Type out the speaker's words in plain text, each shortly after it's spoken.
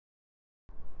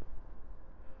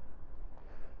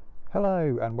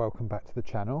Hello and welcome back to the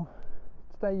channel.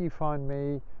 Today you find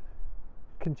me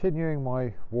continuing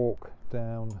my walk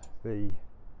down the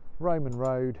Roman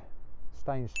Road,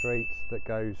 Stane Street, that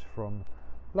goes from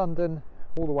London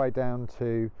all the way down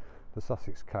to the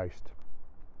Sussex coast.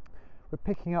 We're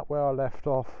picking up where I left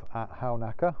off at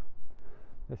Halnaker.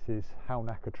 This is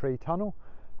Halnaker Tree Tunnel,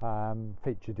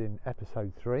 featured in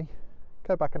episode 3.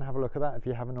 Go back and have a look at that if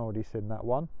you haven't already seen that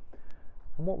one.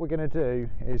 And what we're going to do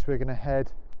is we're going to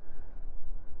head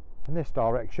in this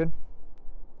direction.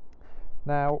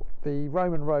 Now the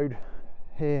Roman Road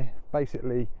here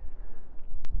basically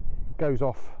goes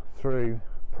off through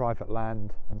private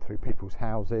land and through people's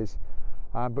houses,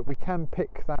 but we can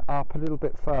pick that up a little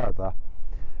bit further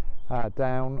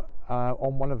down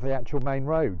on one of the actual main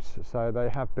roads. So they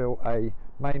have built a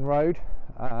main road,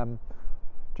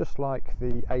 just like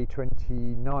the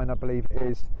A285 I believe it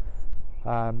is,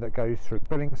 that goes through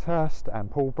Billingshurst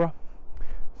and Pulborough.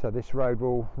 So this road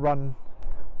will run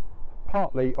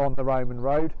partly on the Roman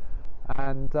Road,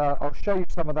 and I'll show you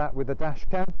some of that with the dash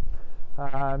cam,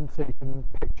 so you can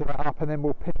picture that up, and then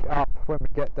we'll pick it up when we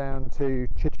get down to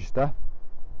Chichester.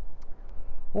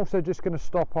 Also just going to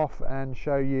stop off and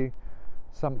show you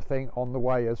something on the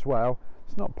way as well.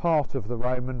 It's not part of the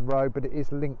Roman Road, but it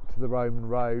is linked to the Roman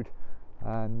Road,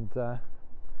 and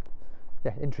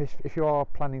yeah, if you are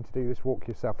planning to do this walk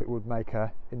yourself, it would make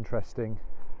a interesting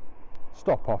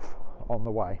stop off on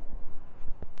the way.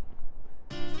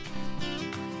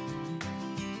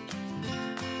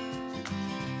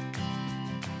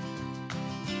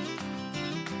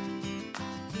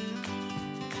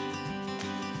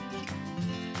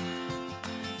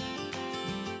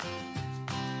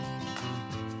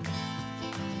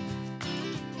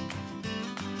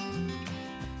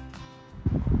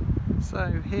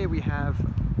 So here we have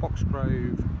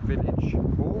Boxgrove Village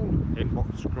Hall in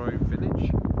Boxgrove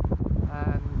Village,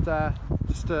 and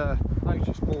just a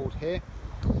notice board here,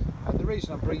 and the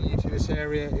reason I'm bringing you to this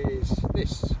area is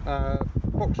this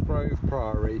Boxgrove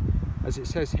Priory, as it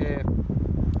says here,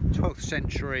 12th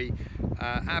century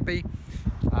abbey,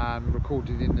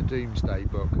 recorded in the Domesday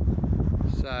Book.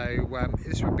 So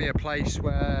this would be a place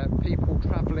where people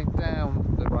travelling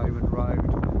down the Roman Road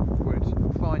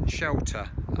would find shelter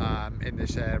in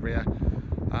this area,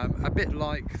 a bit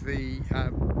like the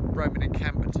Roman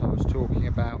encampment I was talking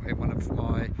about in one of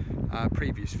my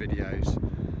previous videos.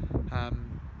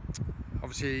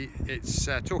 Obviously it's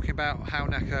talking about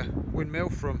Halnaker windmill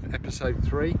from episode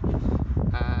 3,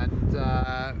 and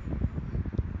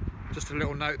just a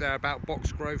little note there about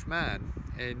Boxgrove Man.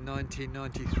 In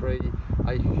 1993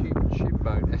 a human shin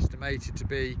bone estimated to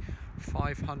be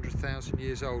 500,000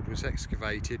 years old was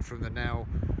excavated from the now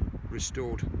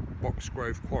restored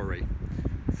Boxgrove quarry.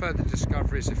 Further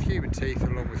discoveries of human teeth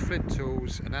along with flint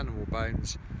tools and animal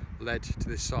bones led to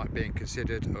this site being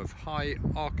considered of high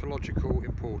archaeological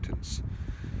importance.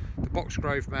 The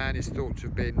Boxgrove Man is thought to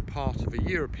have been part of a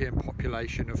European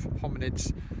population of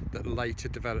hominids that later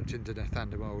developed into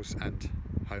Neanderthals and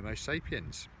Homo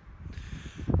sapiens.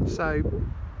 So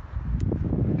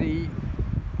the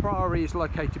priory is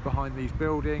located behind these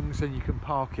buildings, and you can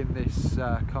park in this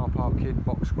car park in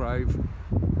Boxgrove.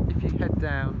 If you head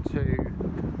down to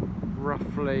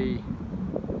roughly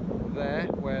there,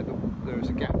 where there is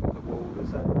a gap in the wall,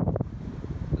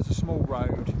 there's a small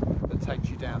road that takes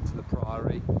you down to the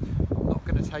priory. I'm not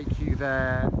going to take you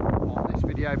there on this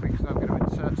video because I'm going to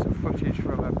insert some footage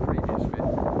from a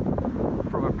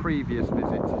previous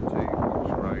visit to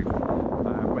Boxgrove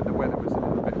when the weather was a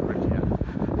little bit prettier.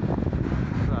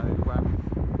 So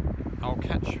I'll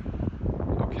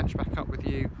catch back up with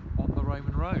you on the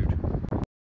Roman Road.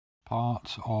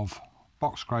 Part of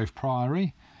Boxgrove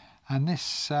Priory, and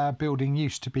this building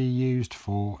used to be used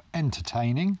for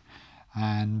entertaining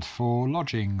and for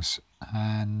lodgings,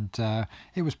 and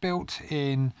it was built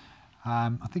in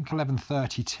I think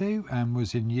 1132 and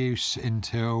was in use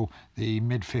until the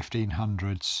mid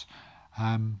 1500s.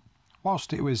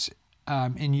 Whilst it was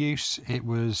in use, it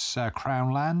was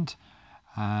Crown land,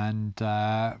 and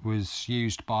was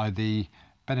used by the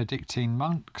Benedictine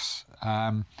monks.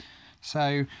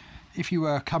 So if you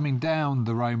were coming down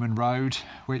the Roman Road,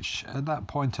 which at that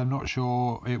point I'm not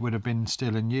sure it would have been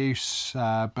still in use,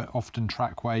 but often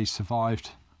trackways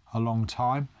survived a long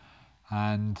time,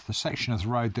 and the section of the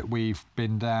road that we've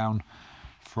been down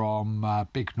from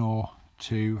Bignor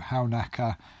to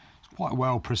Halnaker is quite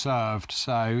well preserved,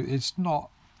 so it's not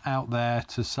out there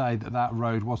to say that that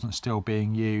road wasn't still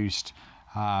being used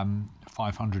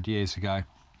 500 years ago.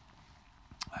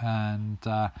 And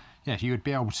yes, you would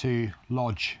be able to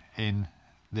lodge in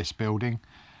this building,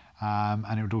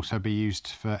 and it would also be used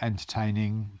for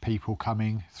entertaining people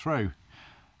coming through.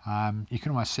 You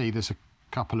can almost see there's a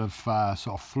couple of sort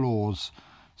of floors,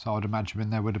 so I'd imagine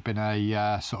there would have been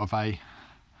a sort of a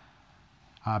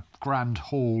grand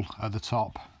hall at the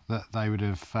top that they would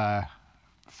have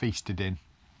feasted in.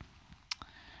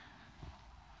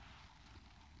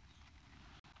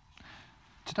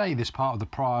 Today this part of the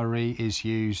priory is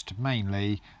used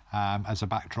mainly as a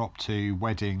backdrop to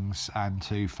weddings and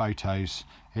to photos.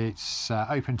 It's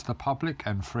open to the public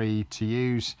and free to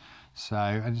use,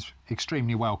 and it's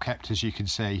extremely well kept, as you can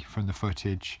see from the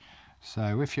footage.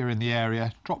 So if you're in the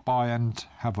area, drop by and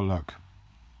have a look.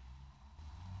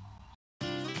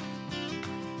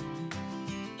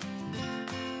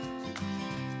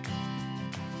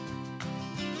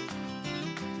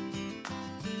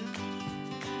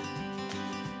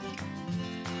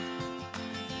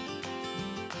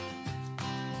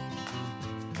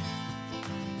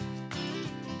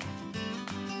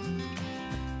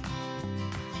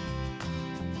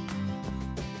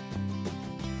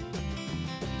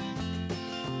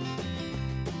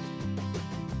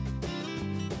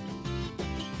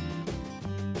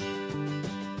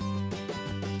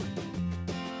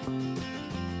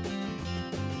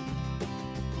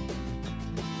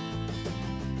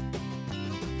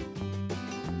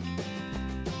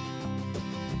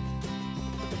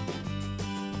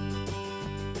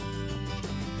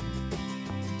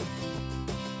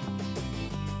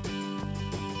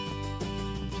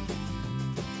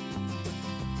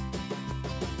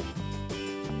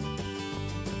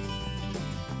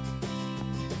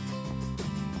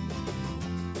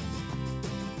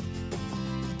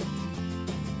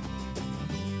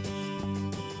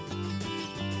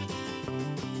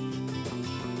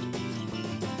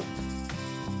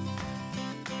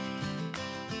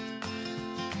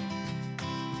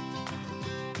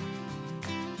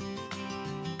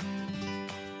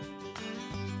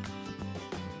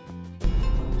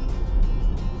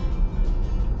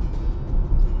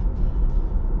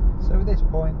 So at this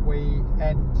point we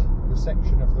end the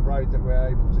section of the road that we're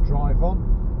able to drive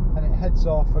on, and it heads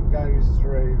off and goes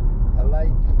through a lake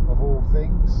of all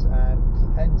things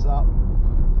and ends up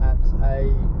at a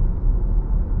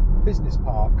business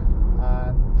park,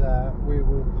 and we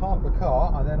will park the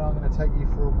car and then I'm going to take you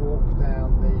for a walk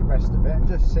down the rest of it and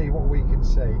just see what we can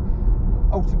see.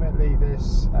 Ultimately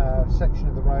this section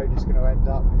of the road is going to end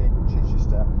up in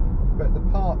Chichester, but the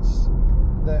parts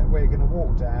that we're going to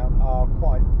walk down are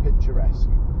quite picturesque.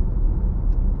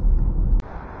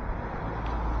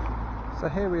 So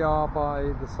here we are by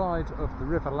the side of the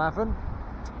River Leven,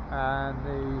 and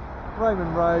the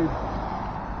Roman road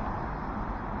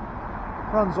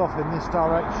runs off in this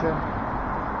direction,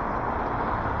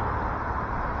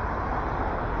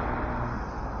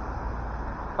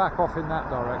 back off in that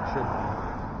direction.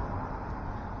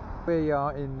 We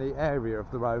are in the area of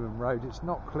the Roman road. It's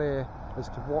not clear as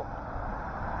to what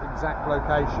exact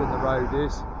location the road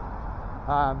is,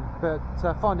 but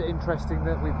I find it interesting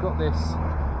that we've got this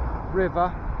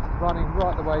river running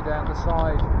right the way down the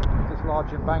side of this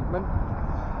large embankment,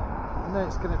 and then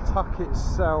it's going to tuck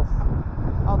itself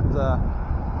under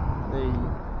the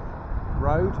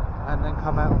road and then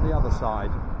come out on the other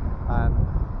side.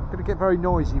 It's going to get very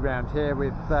noisy around here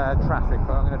with traffic,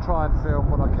 but I'm going to try and film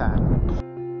what I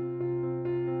can.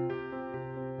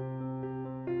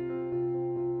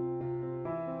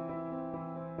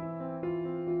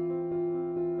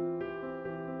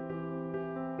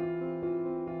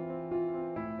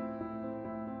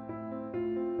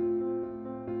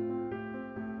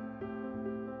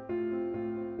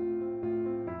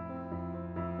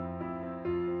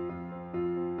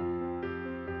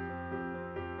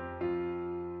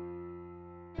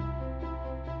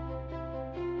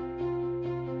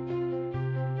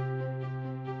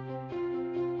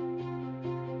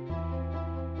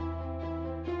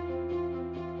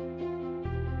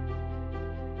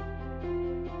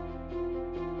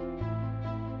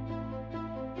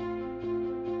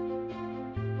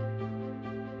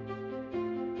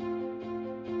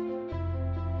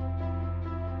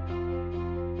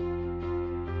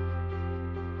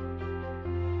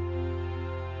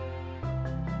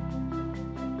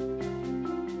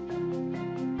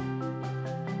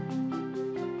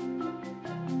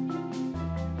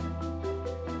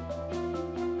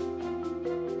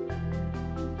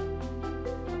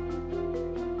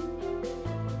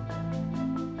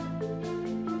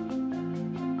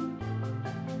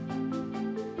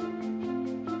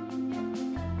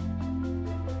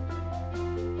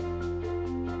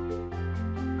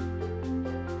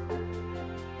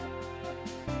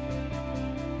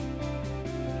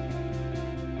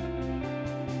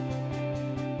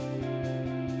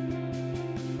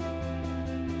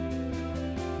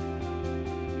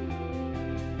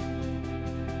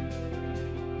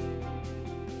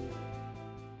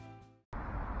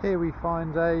 Here we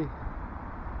find a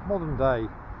modern day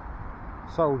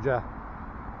soldier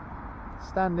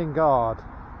standing guard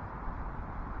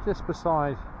just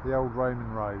beside the old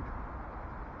Roman road.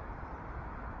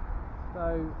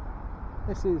 So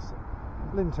this is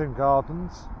Linton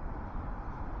Gardens,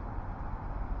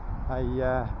 a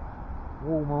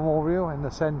war memorial in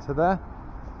the centre there.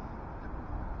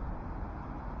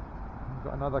 We've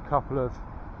got another couple of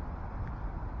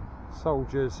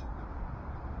soldiers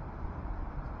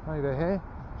over here,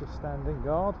 just standing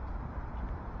guard.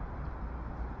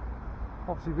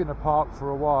 Obviously been a park for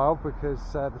a while because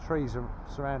the trees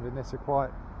surrounding this are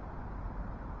quite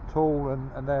tall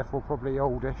and therefore probably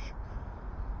oldish.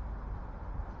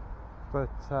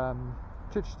 But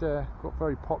Chichester got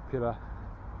very popular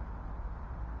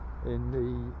in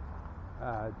the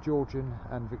Georgian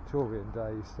and Victorian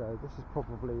days, so this is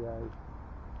probably well,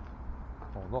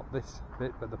 not this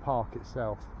bit, but the park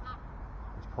itself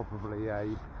is probably a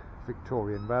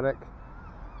Victorian relic.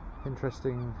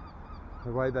 Interesting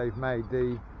the way they've made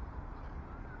the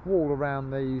wall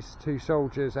around these two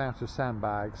soldiers out of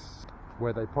sandbags,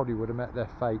 where they probably would have met their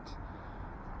fate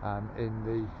in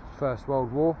the First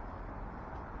World War.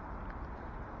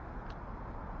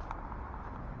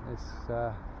 This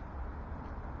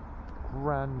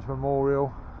grand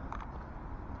memorial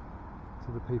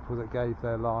to the people that gave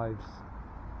their lives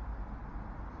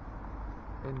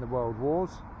in the World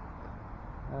Wars,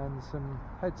 and some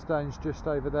headstones just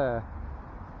over there.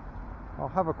 I'll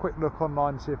have a quick look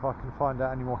online to see if I can find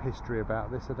out any more history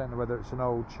about this. I don't know whether it's an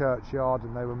old churchyard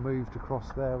and they were moved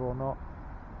across there or not.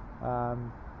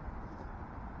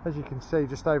 As you can see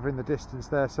just over in the distance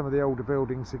there, some of the older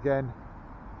buildings again.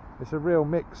 It's a real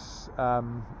mix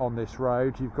on this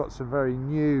road. You've got some very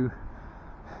new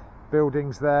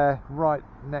buildings there right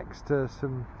next to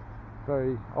some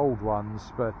very old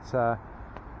ones, but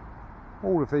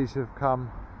all of these have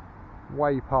come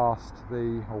way past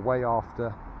or way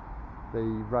after the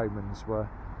Romans were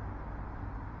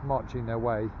marching their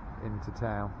way into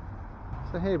town.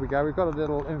 So here we go, we've got a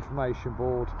little information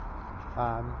board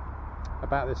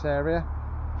about this area.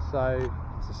 So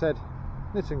as I said,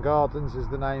 Linton Gardens is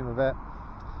the name of it.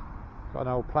 Got an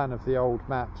old plan of the old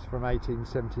maps from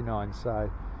 1879, so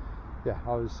yeah,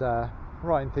 I was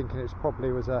right in thinking it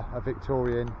probably was a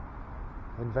Victorian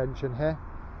invention here.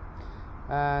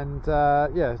 And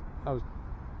yeah, I was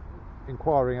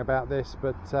inquiring about this,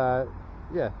 but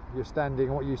yeah, you're standing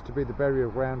on what used to be the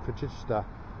burial ground for Chichester.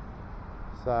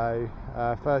 So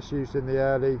first used in the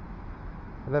early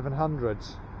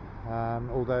 1100s,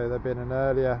 although there'd been an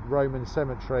earlier Roman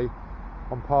cemetery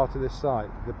on part of this site.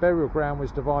 The burial ground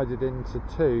was divided into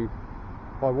two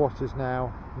by what is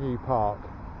now New Park,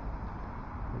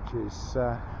 which is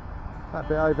that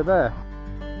bit over there.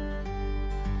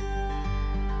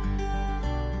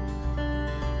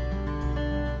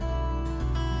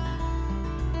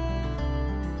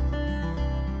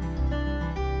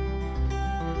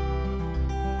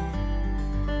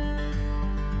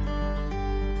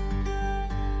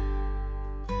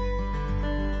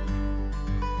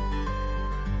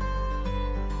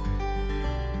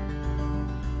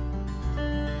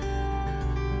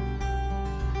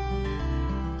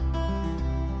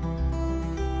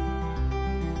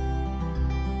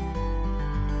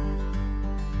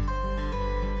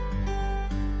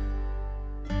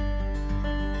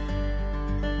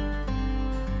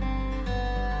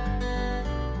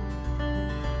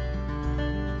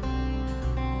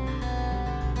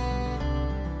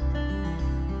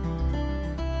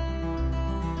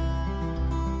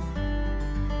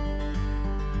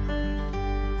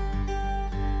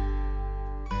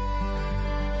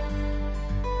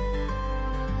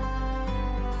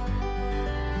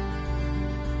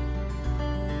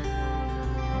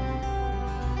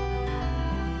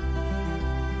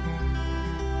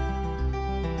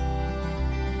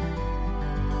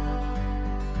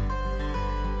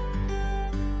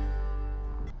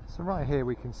 So right here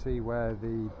we can see where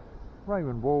the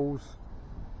Roman walls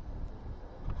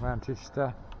around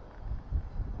Chichester,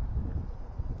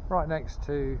 right next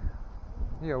to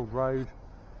the old road,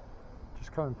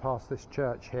 just coming past this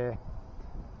church here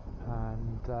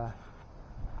and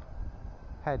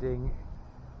heading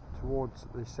towards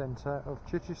the centre of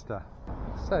Chichester.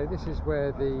 So this is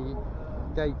where the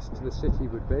gates to the city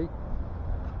would be.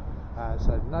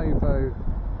 So Novo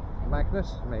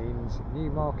Magnus means New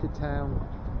Market Town,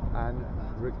 and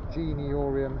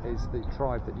Reginiorium is the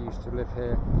tribe that used to live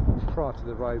here prior to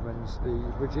the Romans, the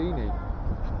Regini.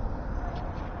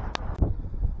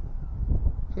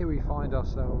 Here we find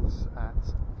ourselves at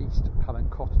East Halnaker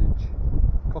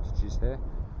cottages here.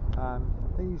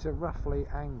 These are roughly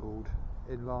angled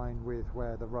in line with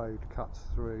where the road cuts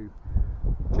through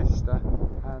Chichester,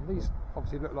 and these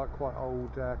obviously look like quite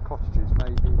old cottages,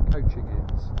 maybe coaching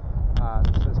inns,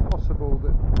 so it's possible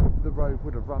that the road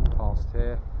would have run past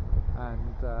here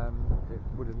and it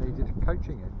would have needed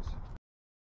coaching inns.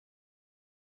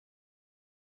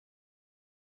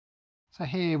 So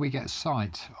here we get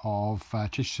sight of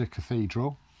Chichester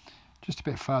Cathedral, just a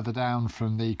bit further down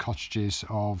from the cottages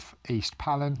of East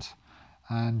Pallant,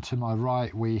 and to my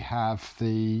right we have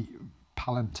the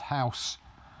Pallant House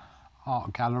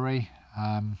art gallery,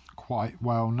 quite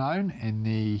well known in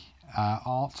the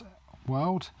art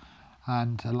world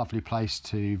and a lovely place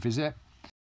to visit.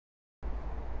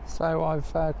 So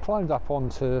I've climbed up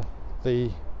onto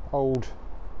the old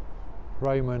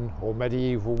Roman or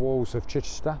medieval walls of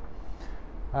Chichester,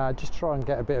 just try and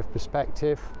get a bit of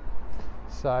perspective.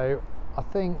 So I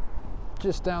think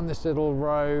just down this little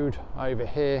road over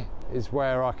here is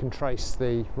where I can trace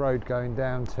the road going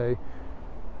down to,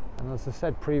 and as I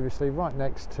said previously, right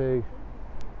next to,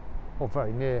 or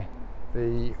very near,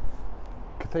 the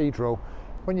cathedral.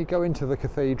 When you go into the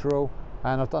cathedral,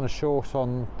 and I've done a short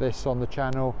on this on the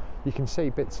channel, you can see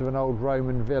bits of an old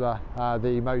Roman villa,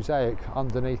 the mosaic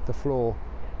underneath the floor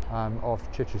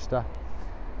of Chichester.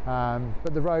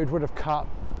 But the road would have cut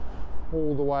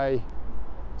all the way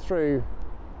through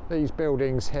these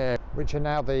buildings here, which are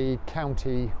now the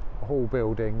county hall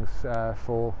buildings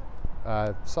for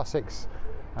Sussex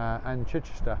and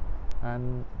Chichester,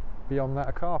 and beyond that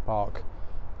a car park.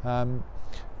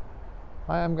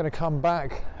 I am going to come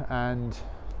back and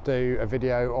do a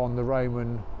video on the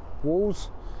Roman walls,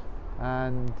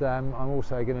 and I'm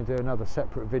also going to do another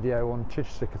separate video on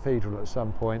Chichester Cathedral at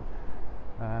some point.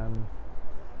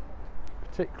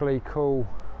 Particularly cool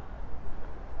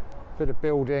bit of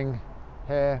building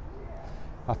here.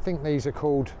 I think these are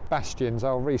called bastions.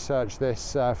 I'll research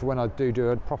this for when I do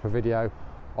a proper video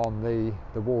on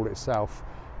the wall itself,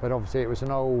 but obviously it was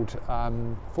an old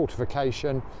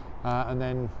fortification and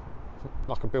then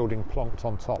like a building plonked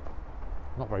on top.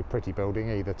 Not very pretty building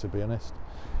either, to be honest.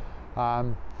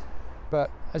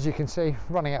 But as you can see,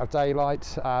 running out of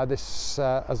daylight. This,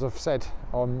 as I've said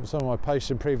on some of my posts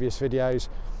in previous videos,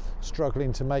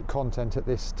 struggling to make content at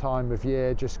this time of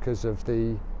year just because of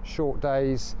the short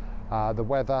days, the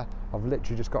weather. I've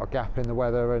literally just got a gap in the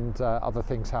weather and other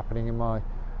things happening in my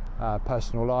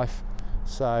personal life.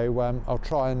 So I'll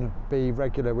try and be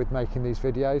regular with making these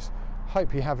videos.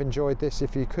 Hope you have enjoyed this.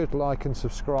 If you could like and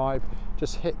subscribe,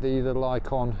 just hit the little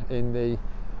icon in the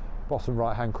bottom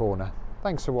right hand corner.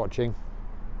 Thanks for watching.